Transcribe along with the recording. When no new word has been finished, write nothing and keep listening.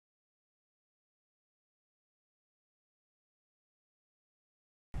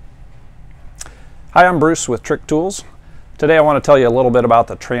Hi, I'm Bruce with Trick Tools. Today I want to tell you a little bit about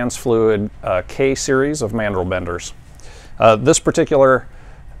the Transfluid K Series of Mandrel benders. This particular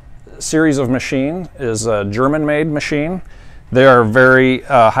series of machine is a German-made machine. They are very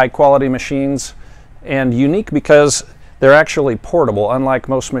high-quality machines and unique because they're actually portable. Unlike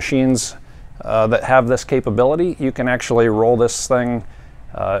most machines that have this capability, you can actually roll this thing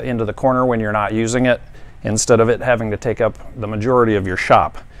into the corner when you're not using it, instead of it having to take up the majority of your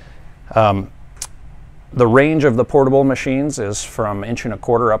shop. The range of the portable machines is from 1.25 inch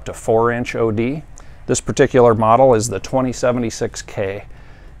up to 4-inch OD. This particular model is the 2076K,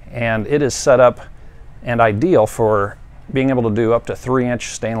 and it is set up and ideal for being able to do up to 3-inch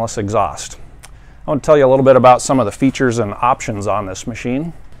stainless exhaust. I want to tell you a little bit about some of the features and options on this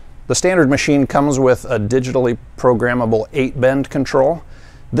machine. The standard machine comes with a digitally programmable 8-bend control.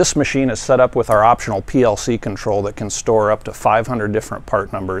 This machine is set up with our optional PLC control that can store up to 500 different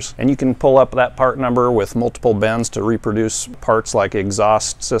part numbers. And you can pull up that part number with multiple bends to reproduce parts like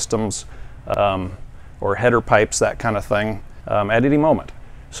exhaust systems or header pipes, that kind of thing, at any moment.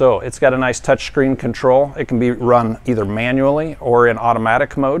 So it's got a nice touchscreen control. It can be run either manually or in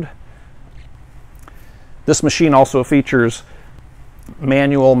automatic mode. This machine also features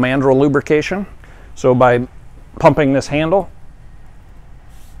manual Mandrel lubrication. So by pumping this handle,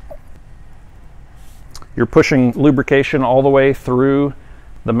 you're pushing lubrication all the way through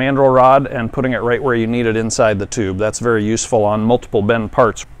the mandrel rod and putting it right where you need it inside the tube. That's very useful on multiple bend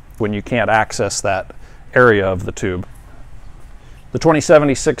parts when you can't access that area of the tube. The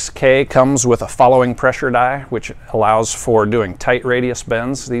 2076K comes with a following pressure die, which allows for doing tight radius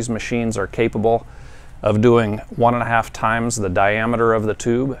bends. These machines are capable of doing 1.5 times the diameter of the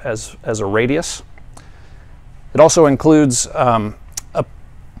tube as a radius. It also includes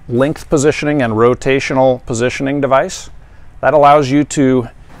length positioning and rotational positioning device. That allows you to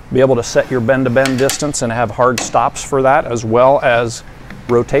be able to set your bend-to-bend distance and have hard stops for that, as well as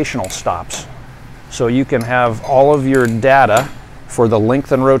rotational stops. So you can have all of your data for the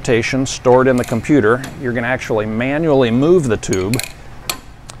length and rotation stored in the computer. You're going to actually manually move the tube,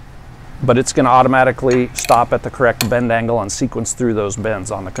 but it's going to automatically stop at the correct bend angle and sequence through those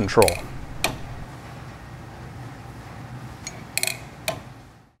bends on the control.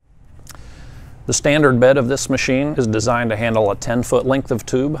 The standard bed of this machine is designed to handle a 10-foot length of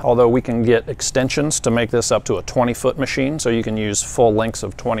tube, although we can get extensions to make this up to a 20-foot machine, so you can use full lengths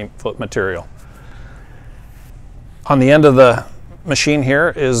of 20-foot material. On the end of the machine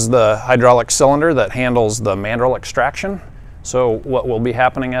here is the hydraulic cylinder that handles the mandrel extraction. So what will be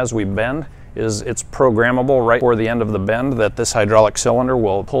happening as we bend is it's programmable right before the end of the bend that this hydraulic cylinder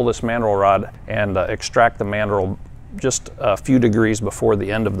will pull this mandrel rod and extract the mandrel just a few degrees before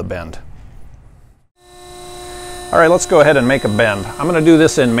the end of the bend. All right, let's go ahead and make a bend. I'm going to do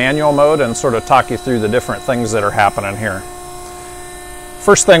this in manual mode and sort of talk you through the different things that are happening here.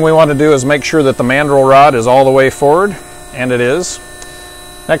 First thing we want to do is make sure that the mandrel rod is all the way forward, and it is.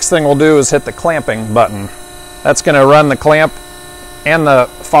 Next thing we'll do is hit the clamping button. That's going to run the clamp and the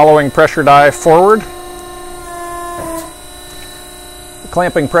following pressure die forward. The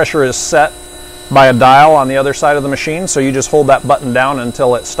clamping pressure is set by a dial on the other side of the machine, so you just hold that button down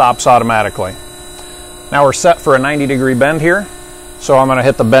until it stops automatically. Now we're set for a 90-degree bend here, so I'm going to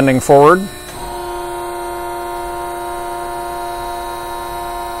hit the bending forward.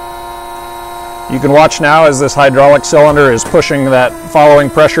 You can watch now as this hydraulic cylinder is pushing that following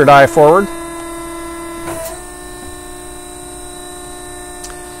pressure die forward.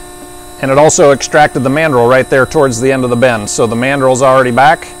 And it also extracted the mandrel right there towards the end of the bend, so the mandrel's already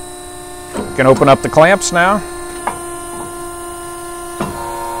back. You can open up the clamps now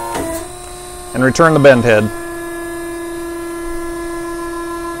and return the bend head.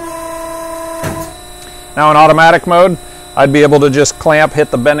 Now in automatic mode, I'd be able to just clamp,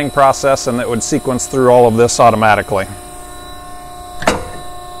 hit the bending process, and it would sequence through all of this automatically.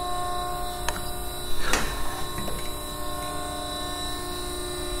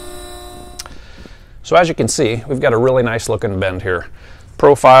 So as you can see, we've got a really nice looking bend here.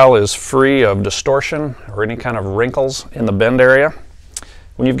 Profile is free of distortion or any kind of wrinkles in the bend area.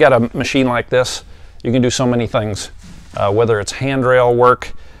 When you've got a machine like this, you can do so many things, whether it's handrail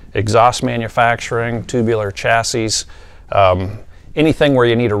work, exhaust manufacturing, tubular chassis, anything where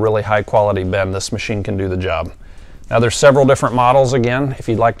you need a really high quality bend, this machine can do the job. Now there's several different models. Again, if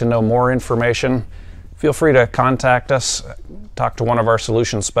you'd like to know more information, feel free to contact us, talk to one of our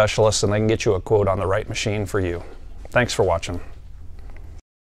solution specialists, and they can get you a quote on the right machine for you. Thanks for watching.